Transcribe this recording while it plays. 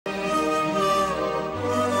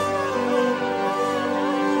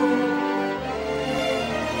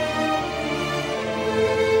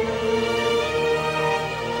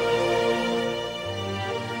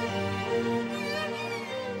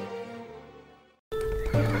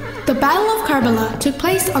The Battle of Karbala took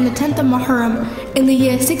place on the 10th of Muharram in the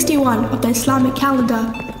year 61 of the Islamic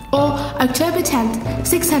calendar, or October 10th,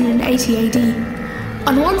 680 AD.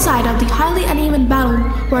 On one side of the highly uneven battle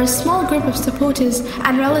were a small group of supporters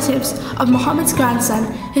and relatives of Muhammad's grandson,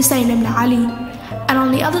 Hussain ibn Ali, and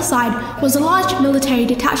on the other side was a large military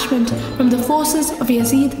detachment from the forces of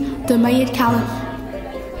Yazid, the Umayyad Caliph.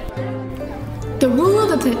 The rule of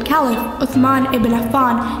the third Caliph, Uthman ibn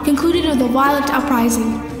Affan, concluded with a violent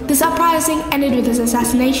uprising. This uprising ended with his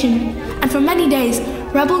assassination, and for many days,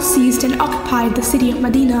 rebels seized and occupied the city of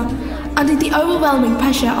Medina. Under the overwhelming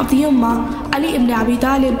pressure of the Ummah, Ali ibn Abi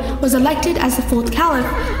Talib was elected as the fourth Caliph,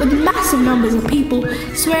 with massive numbers of people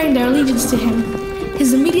swearing their allegiance to him.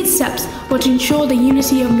 His immediate steps were to ensure the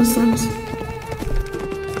unity of Muslims.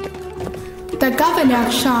 The governor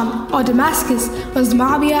of Sham, or Damascus, was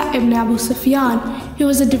Muawiyah ibn Abu Sufyan, who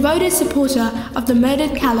was a devoted supporter of the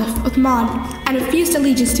murdered Caliph Uthman and refused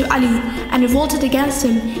allegiance to Ali and revolted against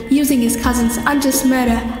him, using his cousin's unjust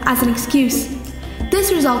murder as an excuse.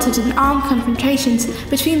 This resulted in armed confrontations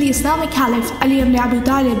between the Islamic Caliph Ali ibn Abi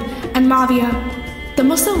Talib and Muawiyah. The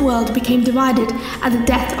Muslim world became divided at the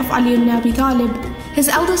death of Ali ibn Abi Talib. His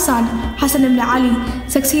elder son, Hassan ibn Ali,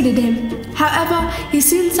 succeeded him. However, he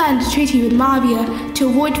soon signed a treaty with Muawiyah to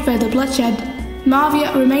avoid further bloodshed.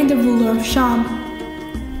 Muawiyah remained the ruler of Sham.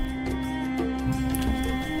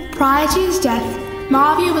 Prior to his death,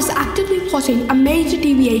 Muawiyah was actively plotting a major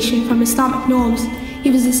deviation from Islamic norms. He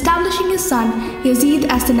was establishing his son, Yazid,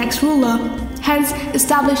 as the next ruler, hence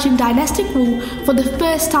establishing dynastic rule for the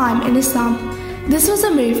first time in Islam. This was a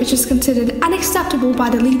move which was considered unacceptable by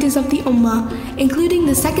the leaders of the Ummah, including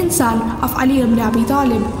the second son of Ali ibn Abi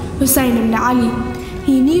Talib, Hussain ibn Ali.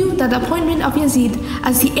 He knew that the appointment of Yazid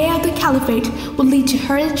as the heir of the caliphate would lead to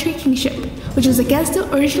hereditary kingship, which was against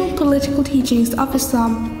the original political teachings of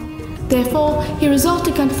Islam. Therefore, he resolved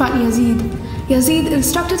to confront Yazid. Yazid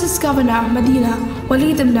instructed his governor of Medina,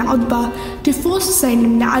 Walid ibn Utbah, to force Hussain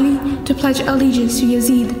ibn Ali to pledge allegiance to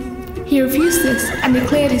Yazid. He refused this and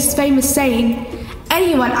declared his famous saying,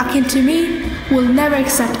 "Anyone akin to me will never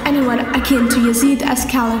accept anyone akin to Yazid as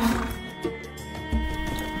caliph."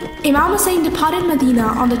 Imam Hussain departed Medina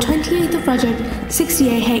on the 28th of Rajab, 60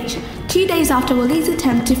 AH, 2 days after Walid's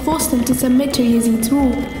attempt to force them to submit to Yazid's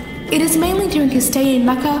rule. It is mainly during his stay in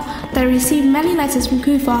Mecca that he received many letters from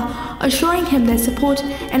Kufa, assuring him their support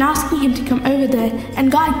and asking him to come over there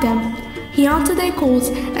and guide them. He answered their calls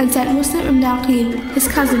and sent Muslim ibn Aqil, his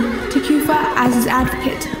cousin, to Kufa as his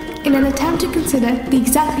advocate, in an attempt to consider the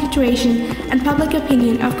exact situation and public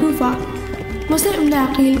opinion of Kufa. Muslim ibn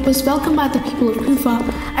Aqil was welcomed by the people of Kufa,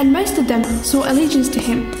 and most of them swore allegiance to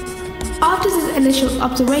him. After this initial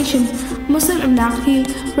observation, Muslim ibn Aqil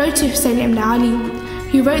wrote to Hussain ibn Ali.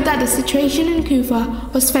 He wrote that the situation in Kufa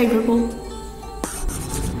was favorable.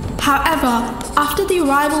 However, after the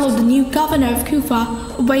arrival of the new governor of Kufa,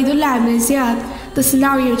 Ubaydullah ibn Ziyad, the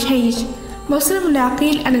scenario changed. Muslim ibn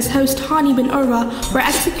Aqil and his host Hani bin Urwa were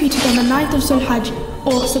executed on the 9th of Zulhajj,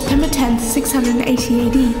 or September 10, 680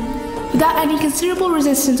 AD. Without any considerable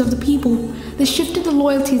resistance of the people, this shifted the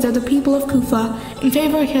loyalties of the people of Kufa in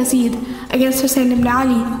favor of Yazid against Hussain ibn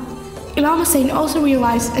Ali. Imam Hussain also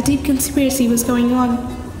realized a deep conspiracy was going on.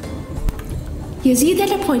 Yazid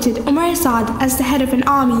had appointed Umar Asad as the head of an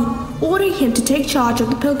army, ordering him to take charge of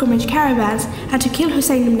the pilgrimage caravans and to kill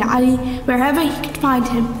Hussain ibn Ali wherever he could find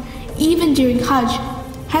him, even during Hajj.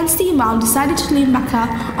 Hence the Imam decided to leave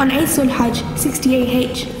Mecca on 8th Zulhajj 60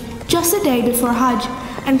 AH, just a day before Hajj,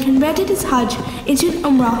 and converted his Hajj into an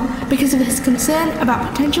Umrah because of his concern about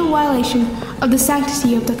potential violation of the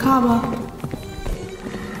sanctity of the Kaaba.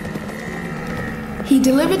 He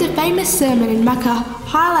delivered a famous sermon in Mecca,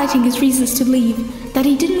 highlighting his reasons to leave, that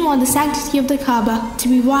he didn't want the sanctity of the Kaaba to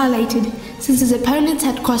be violated, since his opponents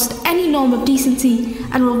had crossed any norm of decency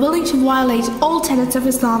and were willing to violate all tenets of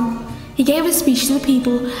Islam. He gave a speech to the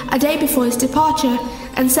people a day before his departure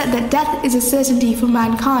and said that death is a certainty for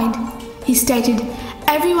mankind. He stated,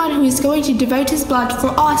 "Everyone who is going to devote his blood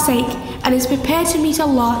for our sake and is prepared to meet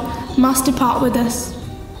Allah must depart with us."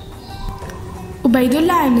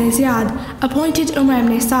 Ubaydullah ibn Ziyad appointed Umar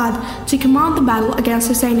ibn Asad to command the battle against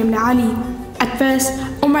Hussain ibn Ali. At first,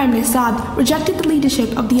 Umar ibn Asad rejected the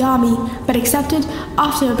leadership of the army, but accepted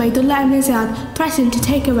after Ubaydullah ibn Ziyad threatened to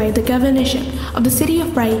take away the governorship of the city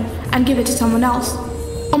of Ray and give it to someone else.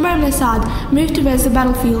 Umar ibn Asad moved towards the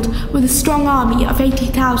battlefield with a strong army of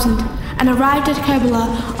 80,000 and arrived at Karbala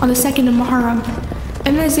on the 2nd of Muharram.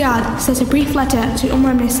 Ibn Ziyad sent a brief letter to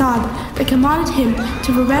Umar ibn Asad that commanded him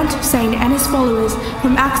to prevent Hussain and his followers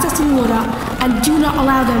from accessing water and do not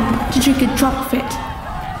allow them to drink a drop of it.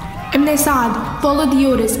 Ibn Sa'd followed the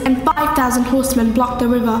orders and 5,000 horsemen blocked the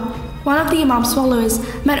river. One of the Imam's followers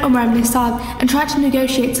met Umar ibn Sa'd and tried to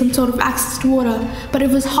negotiate some sort of access to water, but it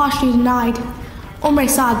was harshly denied. Umar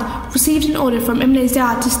Sa'd received an order from Ibn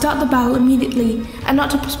Ziyad to start the battle immediately and not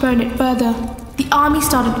to postpone it further. The army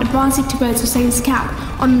started advancing towards Hussein's camp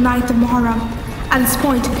on the 9th of Muharram. At this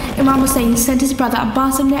point, Imam Hussain sent his brother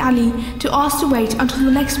Abbas ibn Ali to ask to wait until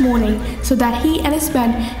the next morning so that he and his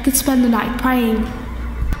men could spend the night praying.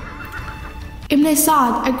 Ibn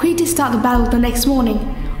Sa'd agreed to start the battle the next morning.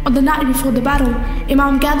 On the night before the battle,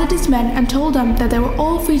 Imam gathered his men and told them that they were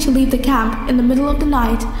all free to leave the camp in the middle of the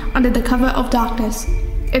night under the cover of darkness.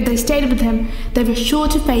 If they stayed with him, they were sure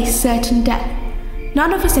to face certain death.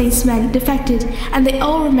 None of Hussein's men defected, and they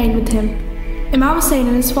all remained with him. Imam Hussain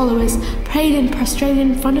and his followers prayed and prostrated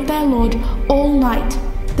in front of their Lord all night.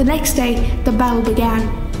 The next day, the battle began.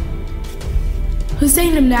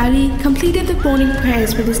 Hussain ibn Ali completed the morning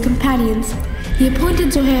prayers with his companions. He appointed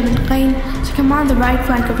Zuhair ibn Qayn to command the right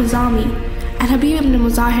flank of his army, and Habib ibn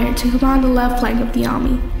Muzahir to command the left flank of the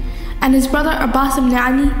army, and his brother Abbas ibn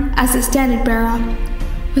Ali as the standard bearer.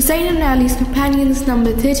 Hussain ibn Ali's companions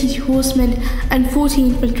numbered 32 horsemen and 40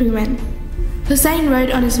 infantrymen. Hussain rode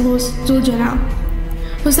on his horse Zuljana.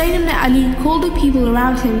 Hussain ibn Ali called the people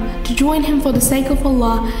around him to join him for the sake of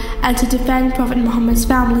Allah and to defend Prophet Muhammed's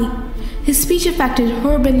family. His speech affected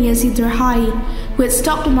Hur bin Yazid Rahai, who had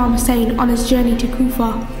stopped Imam Hussain on his journey to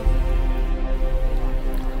Kufa.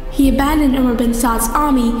 He abandoned Umar bin Sa'd's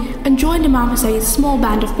army and joined Imam Hussein's small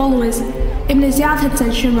band of followers. Ibn Ziyad had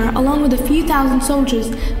sent Shumer along with a few thousand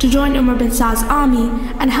soldiers to join Umar bin Sa'd's army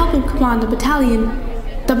and help him command the battalion.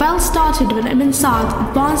 The battle started when Ibn Sa'd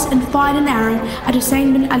advanced and fired an arrow at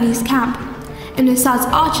Hussain bin Ali's camp. Ibn Sa'd's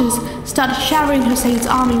archers started showering Hussein's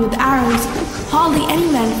army with arrows. Hardly any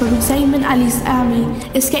men from Hussain bin Ali's army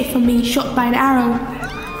escaped from being shot by an arrow.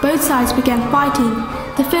 Both sides began fighting.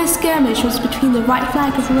 The first skirmish was between the right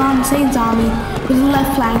flank of Imam Hussein's army with the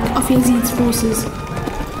left flank of Yazid's forces.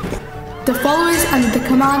 The followers under the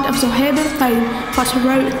command of Zuhair bin Qayn fought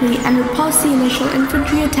heroically and repulsed the initial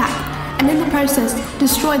infantry attack, and in the process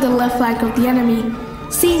destroyed the left flank of the enemy.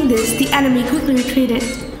 Seeing this, the enemy quickly retreated.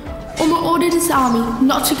 Umar ordered his army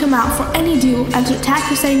not to come out for any duel and to attack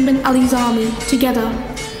Hussain bin Ali's army together.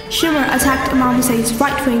 Shumer attacked Imam Hussein's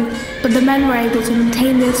right wing, but the men were able to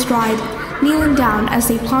maintain their stride, kneeling down as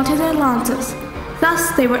they planted their lances.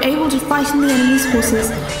 Thus, they were able to frighten the enemy's horses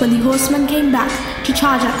when the horsemen came back to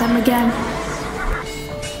charge at them again.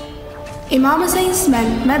 Imam Hussein's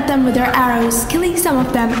men met them with their arrows, killing some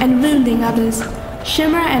of them and wounding others.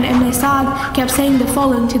 Shumer and Ibn Sa'd kept saying the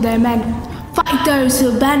following to their men: "Fight those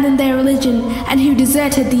who abandoned their religion and who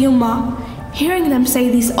deserted the Ummah." Hearing them say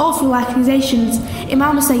these awful accusations,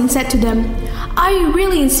 Imam Hussain said to them, "Are you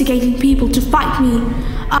really instigating people to fight me?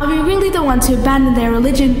 Are we really the ones who abandoned their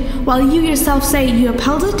religion, while you yourself say you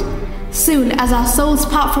upheld it? Soon as our souls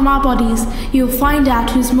part from our bodies, you will find out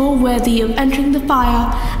who is more worthy of entering the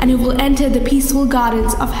fire and who will enter the peaceful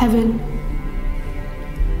gardens of heaven."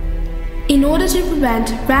 In order to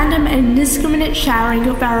prevent random and indiscriminate showering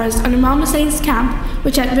of arrows on Imam Hussein's camp,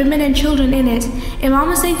 which had women and children in it, Imam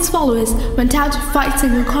Hussein's followers went out to fight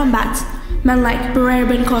single combat. Men like Burair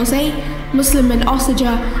bin Qasay, Muslim bin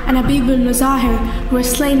Osija, and Habib bin Muzahir were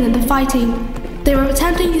slain in the fighting. They were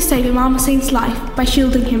attempting to save Imam Hussein's life by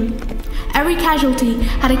shielding him. Every casualty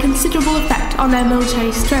had a considerable effect on their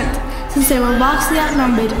military strength, since they were vastly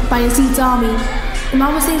outnumbered by Yazid's army.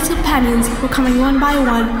 Imam Hussein's companions were coming one by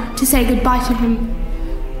one to say goodbye to him.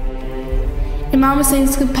 Imam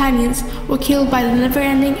Hussein's companions were killed by the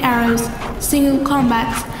never-ending arrows, single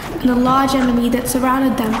combats, and a large enemy that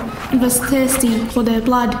surrounded them and was thirsty for their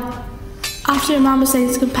blood. After Imam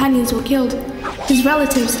Hussein's companions were killed, his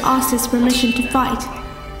relatives asked his permission to fight.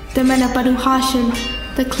 The men of Banu Hashim,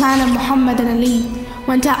 the clan of Muhammad and Ali,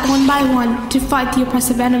 went out one by one to fight the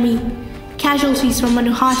oppressive enemy. Casualties from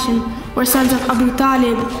Banu Hashim were sons of Abu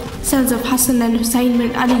Talib, sons of Hassan and Hussain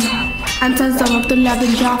bin Ali, and sons of Abdullah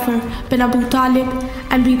bin Jafar bin Abu Talib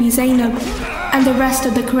and Bibi Zainab, and the rest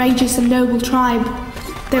of the courageous and noble tribe.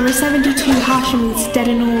 There were 72 Hashemites dead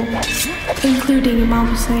in all, including Imam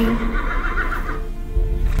Hussain.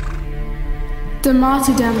 The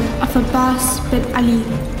martyrdom of Abbas bin Ali.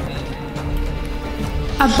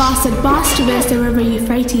 Abbas advanced towards the river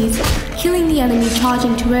Euphrates, killing the enemy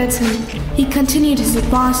charging towards him. He continued his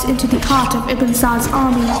advance into the heart of Ibn Sa'd's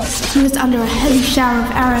army. He was under a heavy shower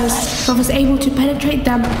of arrows, but was able to penetrate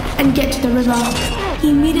them and get to the river. He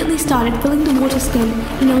immediately started filling the water skin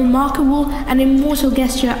in a remarkable and immortal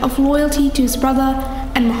gesture of loyalty to his brother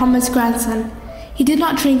and Muhammad's grandson. He did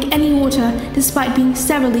not drink any water despite being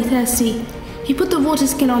severely thirsty. He put the water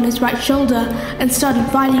skin on his right shoulder and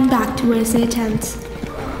started riding back towards their tents.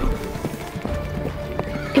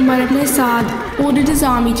 Umar ibn Sa'd ordered his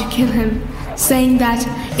army to kill him, saying that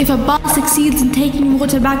if Abbas succeeds in taking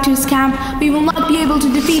water back to his camp, we will not be able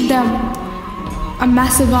to defeat them. A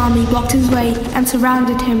massive army blocked his way and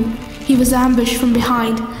surrounded him. He was ambushed from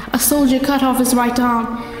behind. A soldier cut off his right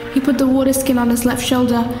arm. He put the water skin on his left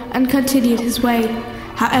shoulder and continued his way.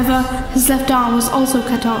 However, his left arm was also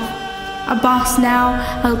cut off. Abbas now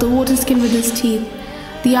held the water skin with his teeth.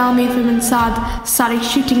 The army of Ibn Sa'd started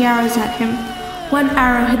shooting arrows at him. One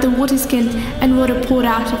arrow hit the water skin and water poured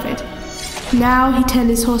out of it. Now he turned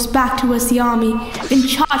his horse back towards the army and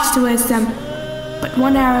charged towards them. But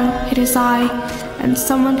one arrow hit his eye and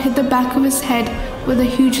someone hit the back of his head with a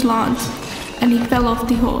huge lance, and he fell off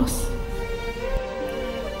the horse.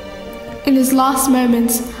 In his last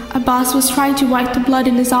moments, Abbas was trying to wipe the blood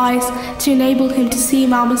in his eyes to enable him to see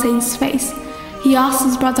Imam Hussein's face. He asked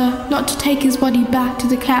his brother not to take his body back to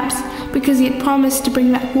the camps because he had promised to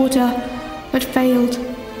bring back water, but failed.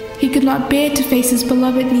 He could not bear to face his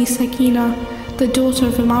beloved niece Sakina, the daughter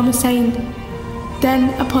of Imam Hussain.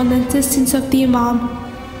 Then, upon the insistence of the Imam,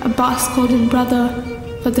 Abbas called him brother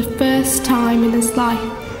for the first time in his life,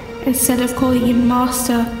 instead of calling him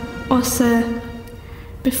master or sir.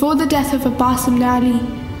 Before the death of Abbas ibn Ali,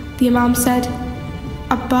 the Imam said,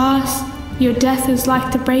 "Abbas, your death is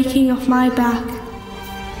like the breaking of my back."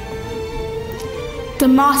 The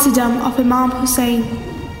martyrdom of Imam Hussain.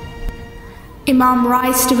 Imam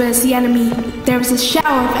rides towards the enemy. There is a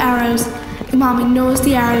shower of arrows. Imam ignores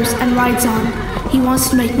the arrows and rides on. He wants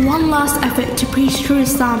to make one last effort to preach true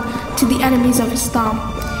Islam to the enemies of Islam.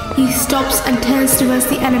 He stops and turns towards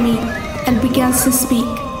the enemy and begins to speak.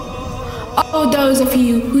 "O those of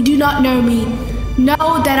you who do not know me,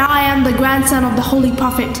 know that I am the grandson of the Holy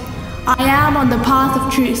Prophet. I am on the path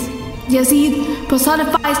of truth. Yazid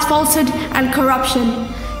personifies falsehood and corruption.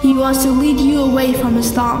 He wants to lead you away from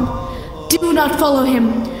Islam. Do not follow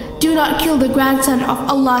him. Do not kill the grandson of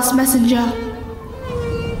Allah's messenger.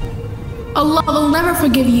 Allah will never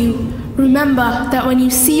forgive you. Remember that when you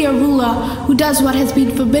see a ruler who does what has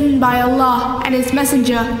been forbidden by Allah and His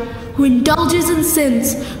Messenger, who indulges in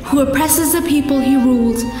sins, who oppresses the people he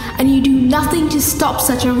rules, and you do nothing to stop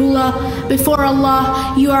such a ruler, before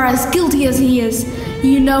Allah you are as guilty as he is.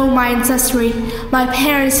 You know my ancestry. My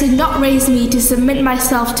parents did not raise me to submit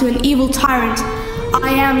myself to an evil tyrant.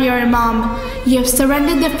 I am your Imam. You have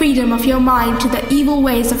surrendered the freedom of your mind to the evil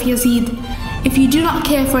ways of Yazid. If you do not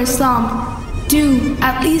care for Islam, do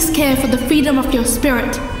at least care for the freedom of your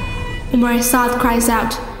spirit." Umar ibn Sa'd cries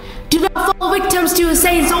out, "Do not fall victims to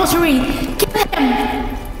Hussein's oratory! Kill him!"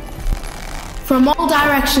 From all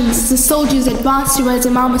directions, the soldiers advance towards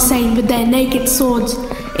Imam Hussain with their naked swords.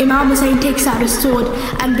 Imam Hussain takes out his sword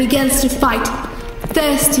and begins to fight.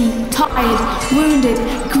 Thirsty, tired, wounded,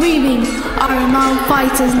 grieving, our Imam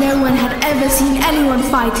fights as no one had ever seen anyone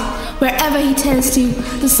fight. Wherever he turns to,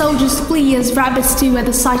 the soldiers flee as rabbits do at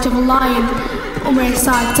the sight of a lion. Umar ibn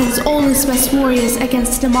Sa'd sends all his best warriors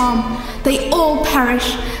against Imam. They all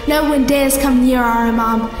perish. No one dares come near our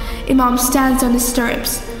Imam. Imam stands on his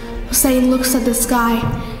stirrups. Hussain looks at the sky.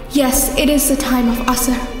 Yes, it is the time of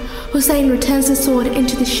Asr. Hussain returns the sword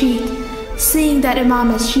into the sheath. Seeing that Imam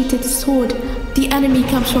has sheathed his sword, the enemy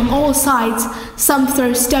comes from all sides. Some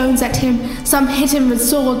throw stones at him, some hit him with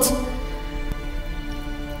swords.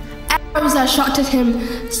 Arrows are shot at him.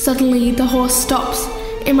 Suddenly the horse stops.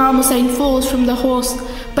 Imam Hussain falls from the horse,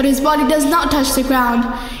 but his body does not touch the ground.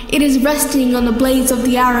 It is resting on the blades of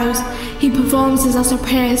the arrows. He performs his Asr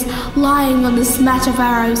prayers, lying on this mat of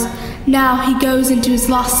arrows. Now he goes into his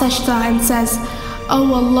last sajda and says,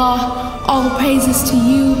 "O Allah, all praises to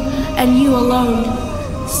you and you alone."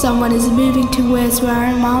 Someone is moving towards where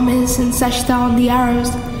Imam is in sajda on the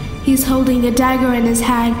arrows. He's holding a dagger in his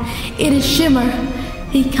hand. It is Shimmer.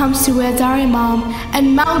 He comes towards our Imam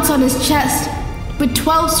and mounts on his chest. With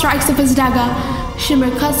 12 strikes of his dagger,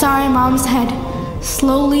 Shimmer cuts our Imam's head,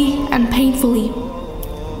 slowly and painfully.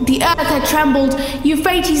 The earth had trembled,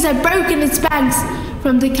 Euphrates had broken its banks.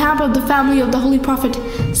 From the camp of the family of the Holy Prophet,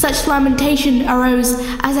 such lamentation arose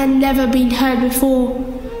as had never been heard before.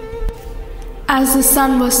 As the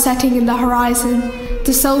sun was setting in the horizon,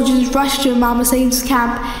 the soldiers rushed to Imam Hussein's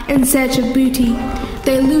camp in search of booty.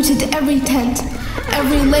 They looted every tent.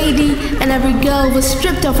 Every lady and every girl was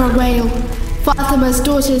stripped of her veil. Fatima's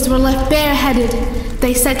daughters were left bareheaded.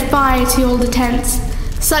 They set fire to all the tents.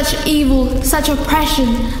 Such evil, such oppression,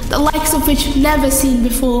 the likes of which never seen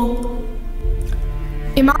before.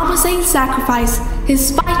 Imam Hussein's sacrifice,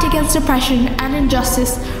 his fight against oppression and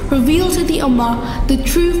injustice, revealed to the Ummah the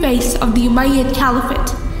true face of the Umayyad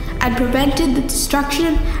Caliphate. and prevented the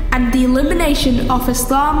destruction and the elimination of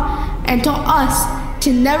Islam, and taught us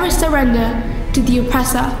to never surrender to the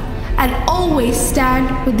oppressor and always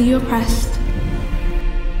stand with the oppressed.